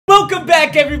Welcome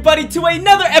back, everybody, to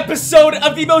another episode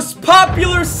of the most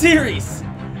popular series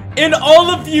in all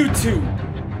of YouTube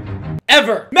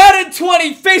ever. Madden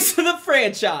 20, Face of the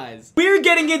Franchise. We're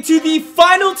getting into the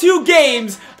final two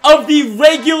games of the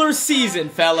regular season,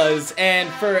 fellas. And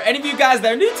for any of you guys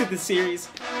that are new to the series,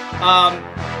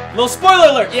 little spoiler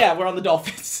alert, yeah, we're on the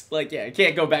Dolphins. Like, yeah, you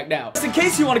can't go back now. Just in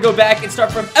case you want to go back and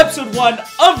start from episode 1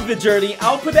 of the journey,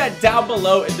 I'll put that down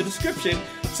below in the description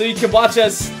so you can watch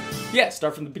us, yeah,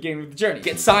 start from the beginning of the journey.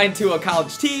 Get signed to a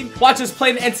college team, watch us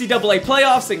play in the NCAA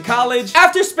playoffs in college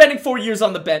after spending 4 years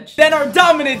on the bench, then our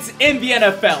dominance in the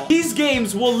NFL. These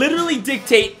games will literally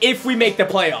dictate if we make the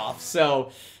playoffs,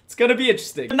 so it's gonna be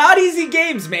interesting. Not easy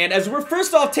games, man, as we're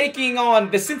first off taking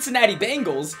on the Cincinnati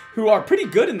Bengals, who are pretty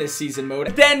good in this season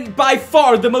mode. Then, by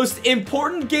far, the most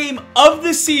important game of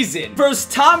the season versus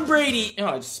Tom Brady, oh,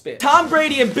 I just spit. Tom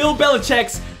Brady and Bill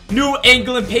Belichick's New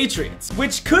England Patriots,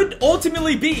 which could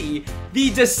ultimately be the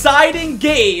deciding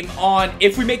game on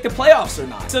if we make the playoffs or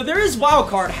not. So there is wild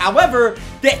card. However,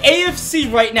 the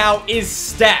AFC right now is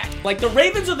stacked. Like, the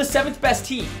Ravens are the 7th best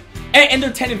team. And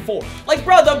they're 10-4. Like,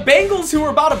 bro, the Bengals, who are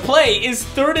about to play, is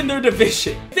 3rd in their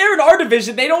division. If they're in our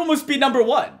division, they'd almost be number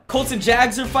 1. Colts and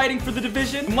Jags are fighting for the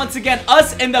division. And once again,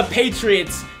 us and the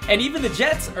Patriots, and even the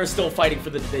Jets, are still fighting for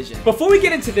the division. Before we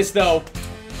get into this, though,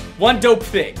 one dope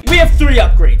thing. We have 3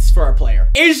 upgrades for our player.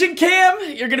 Asian Cam,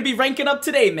 you're gonna be ranking up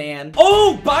today, man.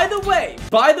 Oh, by the way,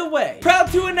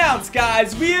 proud to announce,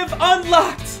 guys, we have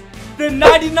unlocked the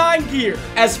 99 gear.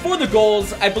 As for the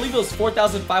goals, I believe it was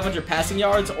 4,500 passing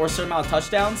yards or a certain amount of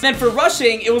touchdowns. And for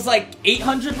rushing, it was like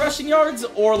 800 rushing yards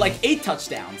or like 8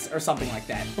 touchdowns or something like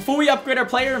that. Before we upgrade our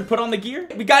player and put on the gear,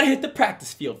 we gotta hit the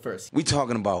practice field first. We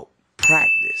talking about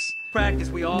practice. Practice,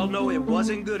 we all know it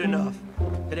wasn't good enough.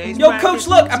 Today's Yo, coach,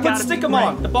 look, I put Stickum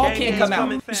on. The ball can't come out.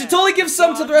 We should totally give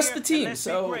some to the rest of the team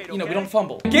so, you know, we don't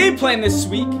fumble. Game plan this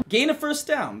week, gain a first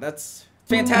down. That's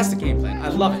fantastic game plan. I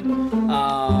love it.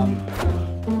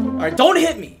 Alright, don't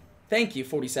hit me. Thank you,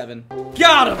 47.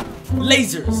 Got him!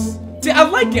 Lasers. See, I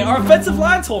like it. Our offensive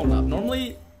line's holding up.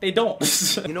 Normally, they don't.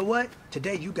 You know what?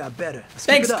 Today you got better.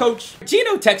 Thanks, coach.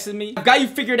 Gino texted me. I've got you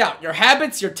figured out. Your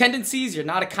habits, your tendencies, you're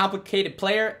not a complicated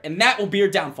player, and that will be your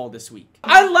downfall this week.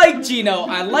 I like Gino.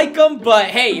 I like him, but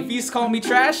hey, if he's calling me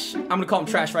trash, I'm gonna call him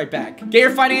trash right back. Get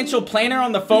your financial planner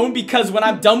on the phone because when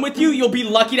I'm done with you, you'll be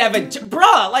lucky to have a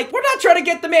bruh, like, we're not trying to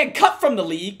get the man cut from the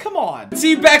league. Come on.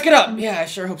 See you back it up. Yeah, I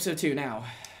sure hope so too now.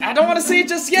 I don't want to say it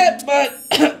just yet,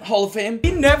 but Hall of Fame.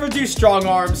 We never do strong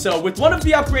arm, so with one of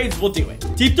the upgrades, we'll do it.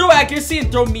 Deep throw accuracy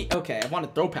and throw me. Okay, I want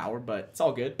to throw power, but it's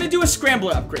all good. I'm gonna do a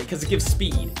scrambler upgrade because it gives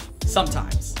speed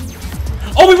sometimes.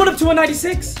 Oh, we went up to a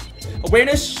 96.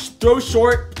 Awareness, throw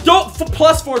short,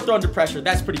 +4 throw under pressure.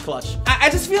 That's pretty clutch.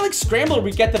 I just feel like scrambler, we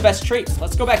get the best traits.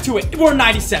 Let's go back to it. We're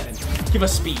 97. Give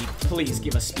us speed. Please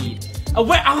give us speed.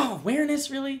 Awareness,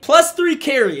 really? +3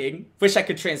 carrying. Wish I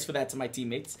could transfer that to my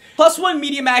teammates. +1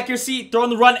 medium accuracy, throw on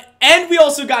the run, and we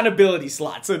also got an ability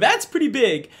slot. So that's pretty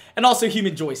big. And also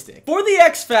human joystick. For the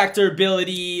X Factor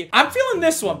ability, I'm feeling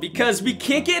this one because we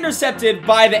can't get intercepted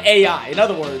by the AI. In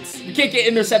other words, we can't get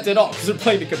intercepted at all because we're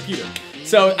playing the computer.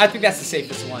 So I think that's the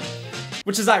safest one.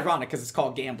 Which is ironic because it's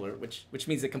called Gambler, which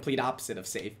means the complete opposite of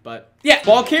safe. But yeah,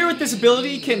 ball carrier with this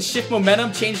ability can shift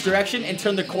momentum, change direction, and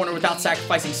turn the corner without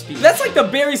sacrificing speed. That's like the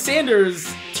Barry Sanders,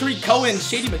 Tariq Cohen,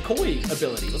 Shady McCoy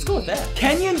ability. Let's go with that.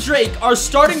 Kenyon Drake, our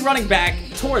starting running back,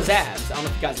 tore his abs. I don't know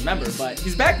if you guys remember, but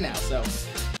he's back now, so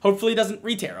hopefully he doesn't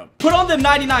re-tear them. Put on the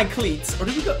 99 cleats, or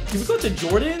did we go with the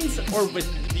Jordans or with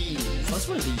these? Let's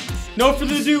wear these. No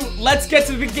further ado, let's get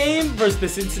to the game versus the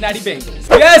Cincinnati Bengals.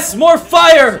 Yes, more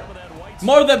fire!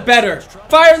 More the better.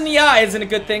 Fire in the eye isn't a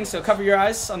good thing, so cover your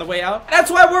eyes on the way out. That's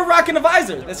why we're rocking a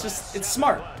visor. That's just, it's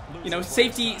smart. You know,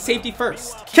 safety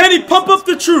first. Kenny, pump up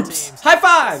the troops. High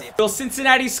five. Will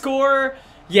Cincinnati score?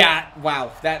 Yeah,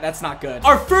 wow, that's not good.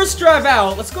 Our first drive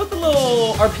out, let's go with the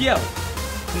little RPO.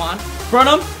 Come on,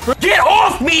 Burnham. Get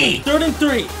off me! 3rd and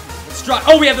 3. Let's drive.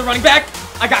 Oh, we have the running back.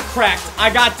 I got cracked.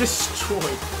 I got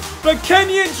destroyed. But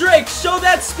Kenyon Drake, show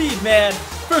that speed, man.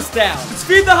 First down.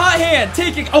 Speed the hot hand.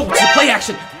 Taking. Oh, it's a play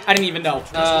action. I didn't even know.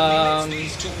 We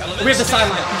have the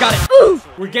sideline. We got it. Ooh.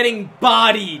 We're getting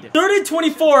bodied. 3rd and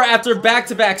 24 after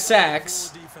back-to-back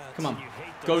sacks. Come on.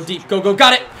 Go deep. Go, go.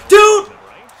 Got it. Dude!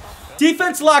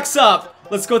 Defense locks up.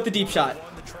 Let's go with the deep shot.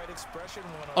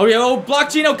 Oh, yo. Block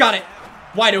Gino. Got it.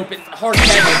 Wide open. Hard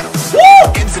catch. Woo!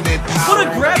 What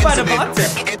a grab by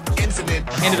Devontae.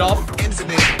 Hand it off.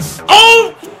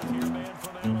 Oh!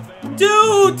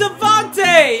 Dude,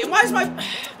 Devontae! Why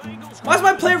is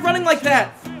my player running like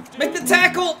that? Make the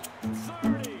tackle.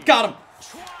 Got him.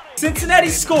 Cincinnati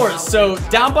scores, so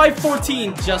down by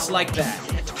 14 just like that.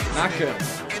 Not good.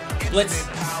 Blitz.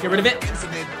 Get rid of it.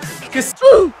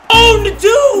 Oh,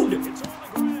 dude!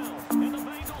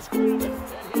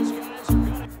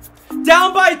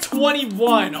 Down by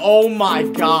 21. Oh my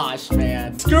gosh,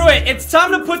 man. Screw it. It's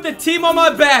time to put the team on my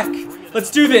back.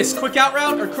 Let's do this. Quick out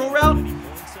route or curl route.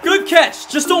 Good catch.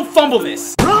 Just don't fumble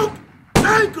this. Broke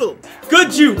ankle.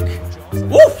 Good juke.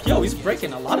 Woof. Yo, he's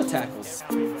breaking a lot of tackles.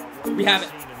 We have it.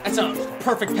 That's a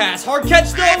perfect pass. Hard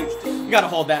catch, though. You gotta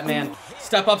hold that, man.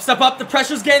 Step up, step up. The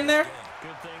pressure's getting there.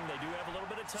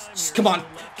 Just, come on.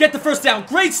 Get the first down.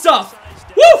 Great stuff.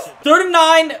 Woo! 3rd and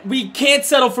 9. We can't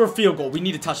settle for a field goal. We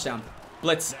need a touchdown.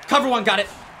 Blitz. Cover one. Got it.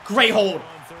 Great hold.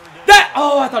 That.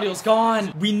 Oh, I thought he was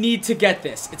gone. We need to get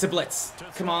this. It's a blitz.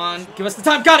 Come on. Give us the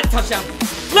time. Got it. Touchdown.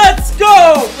 Let's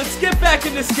go. Let's get back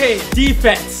in this game.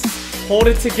 Defense. Hold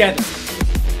it together.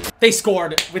 They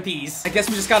scored with ease. I guess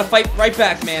we just got to fight right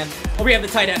back, man. Oh, we have the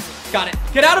tight end. Got it.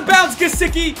 Get out of bounds,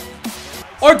 Gesicki.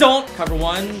 Or don't. Cover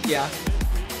one. Yeah.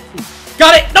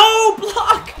 Got it. No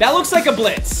block. That looks like a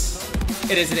blitz.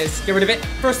 It is, it is. Get rid of it.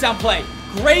 First down play.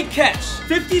 Great catch.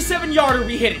 57-yarder.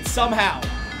 We hit it somehow.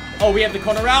 Oh, we have the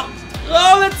corner route.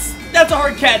 Oh, that's a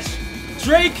hard catch.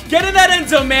 Drake, get in that end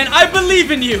zone, man. I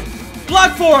believe in you.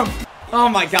 Block for him. Oh,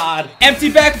 my God.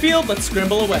 Empty backfield. Let's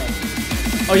scramble away.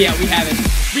 Oh, yeah, we have it.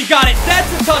 We got it.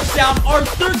 That's a touchdown. Our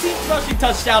 13th rushing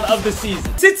touchdown of the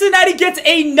season. Cincinnati gets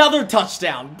another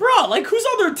touchdown. Bro, like, who's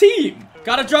on their team?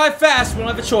 Gotta drive fast. We don't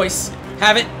have a choice.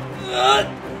 Have it.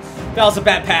 That was a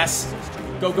bad pass.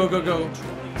 Go, go, go, go.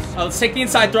 Let's take the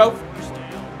inside throw.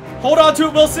 Hold on to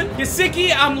it, Wilson.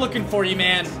 Gesicki, I'm looking for you,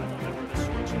 man.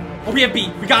 Oh, we have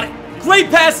B. We got it. Great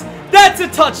pass. That's a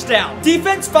touchdown.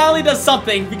 Defense finally does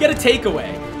something. We get a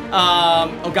takeaway.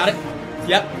 Oh, got it.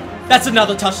 Yep. That's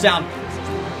another touchdown.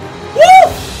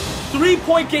 Woo!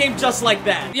 3-point game just like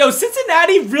that. Yo,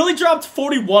 Cincinnati really dropped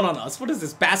 41 on us. What is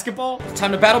this, basketball?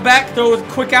 Time to battle back. Throw a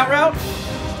quick out route.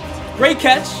 Great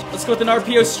catch. Let's go with an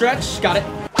RPO stretch. Got it.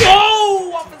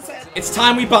 Oh! Off his head. It's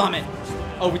time we bomb it.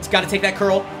 Oh, we got to take that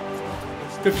curl.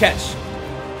 Good catch.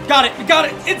 Got it. We got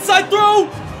it. Inside throw.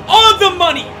 On the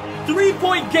money.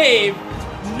 3-point game.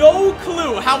 No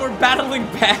clue how we're battling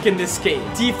back in this game.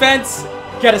 Defense,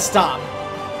 get a stop.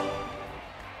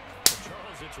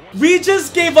 We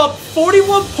just gave up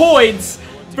 41 points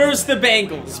versus the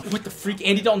Bengals. What the freak?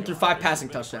 Andy Dalton threw 5 passing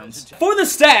touchdowns. For the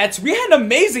stats, we had an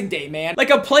amazing day, man.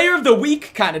 Like a player of the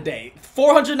week kind of day.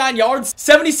 409 yards,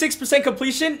 76%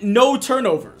 completion, no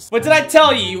turnovers. What did I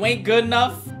tell you? You ain't good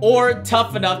enough or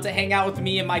tough enough to hang out with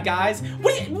me and my guys?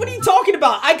 What are you talking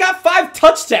about? I got 5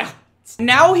 touchdowns.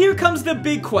 Now here comes the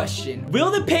big question.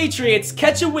 Will the Patriots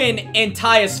catch a win and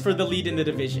tie us for the lead in the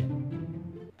division?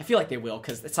 I feel like they will,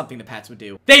 because it's something the Pats would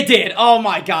do. They did! Oh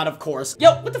my god, of course.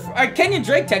 Yo, what the Kenyon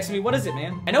Drake texted me. What is it,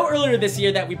 man? I know earlier this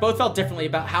year that we both felt differently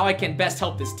about how I can best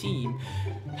help this team.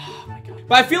 Oh my god.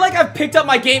 But I feel like I've picked up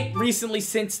my game recently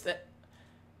since the...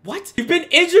 What? You've been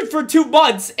injured for 2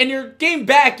 months, and your game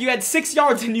back, you had 6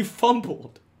 yards and you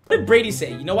fumbled. What did Brady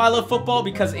say? You know why I love football?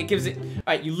 Because it gives it...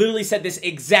 Alright, you literally said this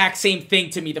exact same thing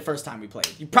to me the first time we played.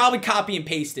 You probably copy and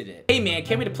pasted it. Hey man,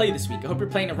 can't wait to play this week. I hope you're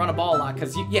playing to run a ball a lot,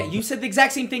 because you said the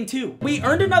exact same thing too. We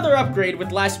earned another upgrade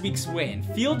with last week's win.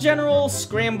 Field General,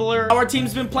 Scrambler. How our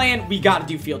team's been playing, we gotta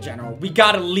do Field General. We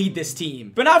gotta lead this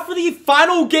team. But now for the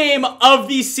final game of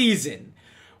the season,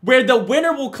 where the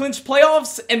winner will clinch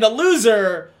playoffs and the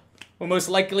loser will most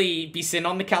likely be sitting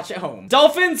on the couch at home.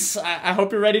 Dolphins, I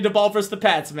hope you're ready to ball versus the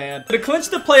Pats, man. To clinch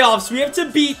the playoffs, we have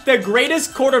to beat the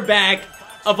greatest quarterback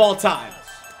of all time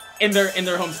in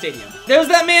their home stadium. There's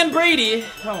that man Brady.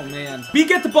 Oh man. We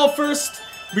get the ball first.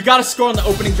 We gotta score on the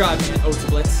opening drive, man. Oh, it's a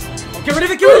blitz. Oh, get rid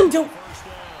of it, get rid of it. Don't.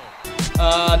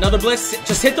 Another blitz.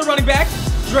 Just hit the running back.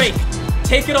 Drake,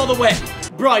 take it all the way.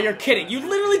 Bro, you're kidding. You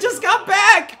literally just got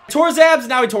back. Tore his abs,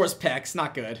 now he tore his pecs.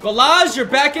 Not good. Balaj, you're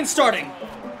back and starting.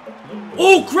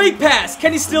 Oh, great pass.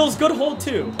 Kenny Stills, good hold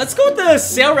too. Let's go with the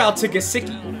sail route to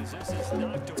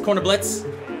Gesicki. Corner blitz.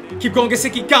 Keep going,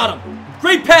 Gesicki. Got him.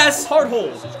 Great pass. Hard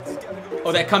hold.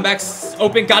 Oh, that comeback's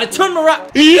open. Got it. Turn him around.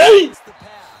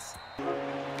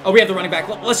 Oh, we have the running back.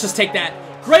 Let's just take that.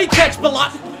 Great catch,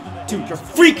 Balot. Dude, you're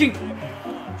freaking...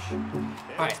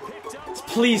 All right.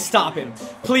 Please stop him.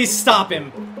 Please stop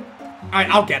him. All right,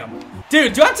 I'll get him.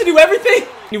 Dude, do I have to do everything?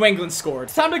 New England scored.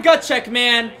 It's time to gut check,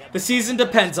 man. The season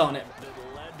depends on it.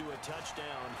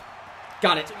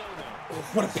 Got it. Oh,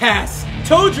 what a pass.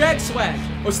 Toe drag swag.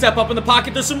 Oh, step up in the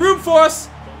pocket. There's some room for us.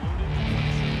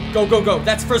 Go, go, go.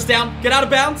 That's first down. Get out of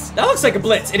bounds. That looks like a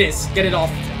blitz. It is. Get it off.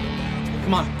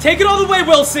 Come on. Take it all the way,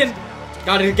 Wilson.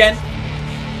 Got it again.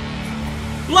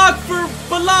 Block for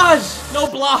Balaj. No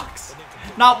blocks.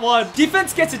 Not one.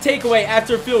 Defense gets a takeaway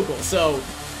after a field goal. So,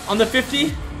 on the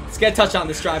 50, Let's get a touchdown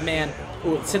this drive, man.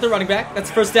 Ooh, let's hit the running back. That's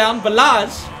first down.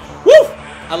 Balaj. Woo!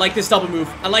 I like this double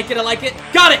move. I like it. I like it.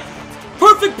 Got it.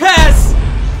 Perfect pass.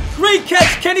 Great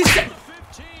catch. Kenny.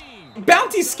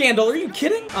 Bounty scandal. Are you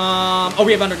kidding? Oh,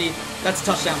 we have underneath. That's a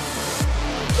touchdown.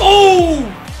 Oh!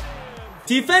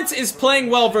 Defense is playing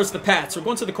well versus the Pats. We're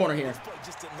going to the corner here.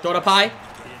 Throw it up high.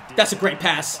 That's a great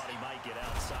pass.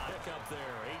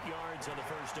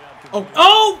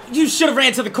 Oh, you should have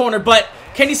ran to the corner, but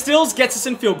Kenny Stills gets us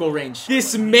in field goal range.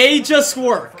 This may just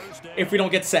work if we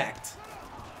don't get sacked.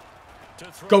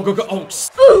 Go, go, go.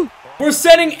 Oh, we're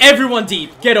sending everyone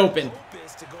deep. Get open.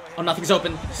 Oh, nothing's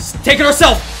open. Just take it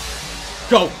ourselves.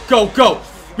 Go, go, go.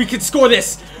 We can score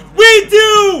this. We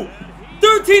do!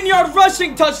 13-yard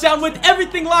rushing touchdown with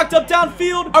everything locked up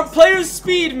downfield. Our players'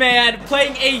 speed, man,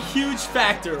 playing a huge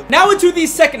factor. Now into the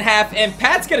second half, and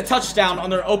Pats get a touchdown on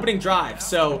their opening drive.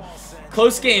 So,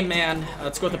 close game, man.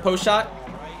 Let's go with the post shot.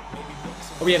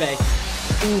 Oh, we have A.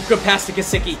 Ooh, good pass to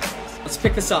Gesicki. Let's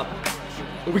pick this up.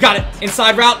 Ooh, we got it.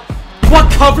 Inside route.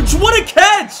 What coverage? What a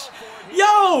catch!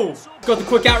 Yo! Go with the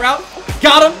quick out route.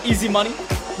 Got him. Easy money.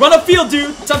 Run upfield,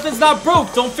 dude. Something's not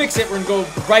broke. Don't fix it. We're going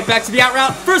to go right back to the out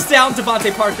route. First down,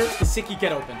 Devontae Parker. Gesicki,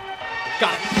 get open.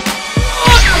 Got it.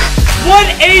 What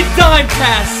a dime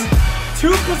pass.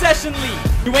 2-possession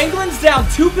lead. New England's down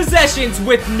 2 possessions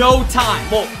with no time.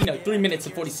 Well, you know, 3 minutes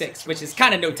and 46, which is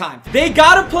kind of no time. They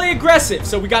got to play aggressive,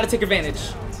 so we got to take advantage.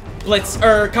 Blitz,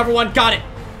 cover one. Got it.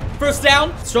 First down.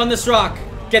 Let's run this rock.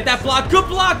 Get that block. Good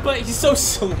block, but he's so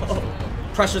slow.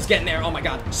 Pressure's getting there. Oh, my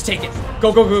God. Just take it.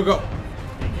 Go, go, go, go.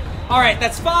 All right,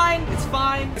 that's fine. It's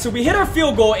fine. So we hit our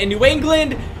field goal, and New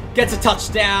England gets a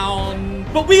touchdown.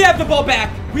 But we have the ball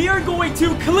back. We are going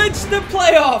to clinch the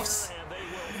playoffs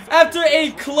after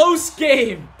a close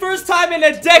game. First time in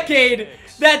a decade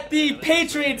that the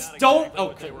Patriots don't...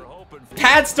 Oh,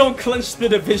 Pats don't clinch the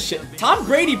division. Tom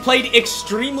Brady played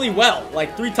extremely well.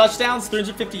 Like 3 touchdowns,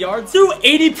 350 yards, through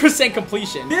 80%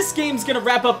 completion. This game's gonna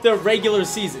wrap up the regular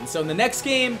season. So in the next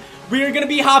game, we are gonna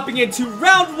be hopping into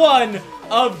round 1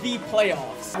 of the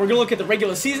playoffs. We're gonna look at the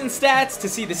regular season stats to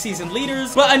see the season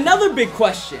leaders. But another big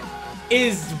question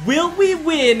is, will we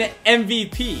win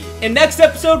MVP? In next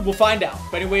episode, we'll find out.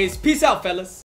 But anyways, peace out, fellas.